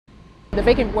The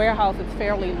vacant warehouse is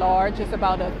fairly large. It's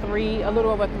about a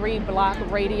little over 3-block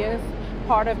radius.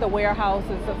 Part of the warehouse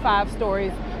is 5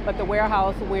 stories, but the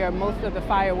warehouse where most of the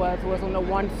fire was on the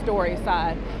 1-story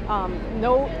side.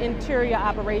 No interior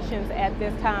operations at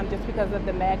this time just because of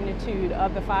the magnitude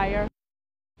of the fire.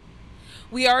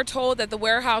 We are told that the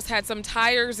warehouse had some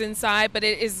tires inside, but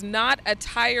it is not a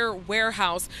tire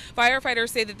warehouse. Firefighters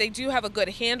say that they do have a good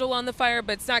handle on the fire,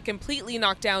 but it's not completely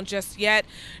knocked down just yet.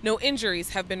 No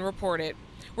injuries have been reported.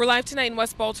 We're live tonight in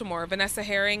West Baltimore. Vanessa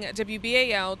Herring,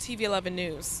 WBAL-TV 11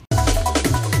 News.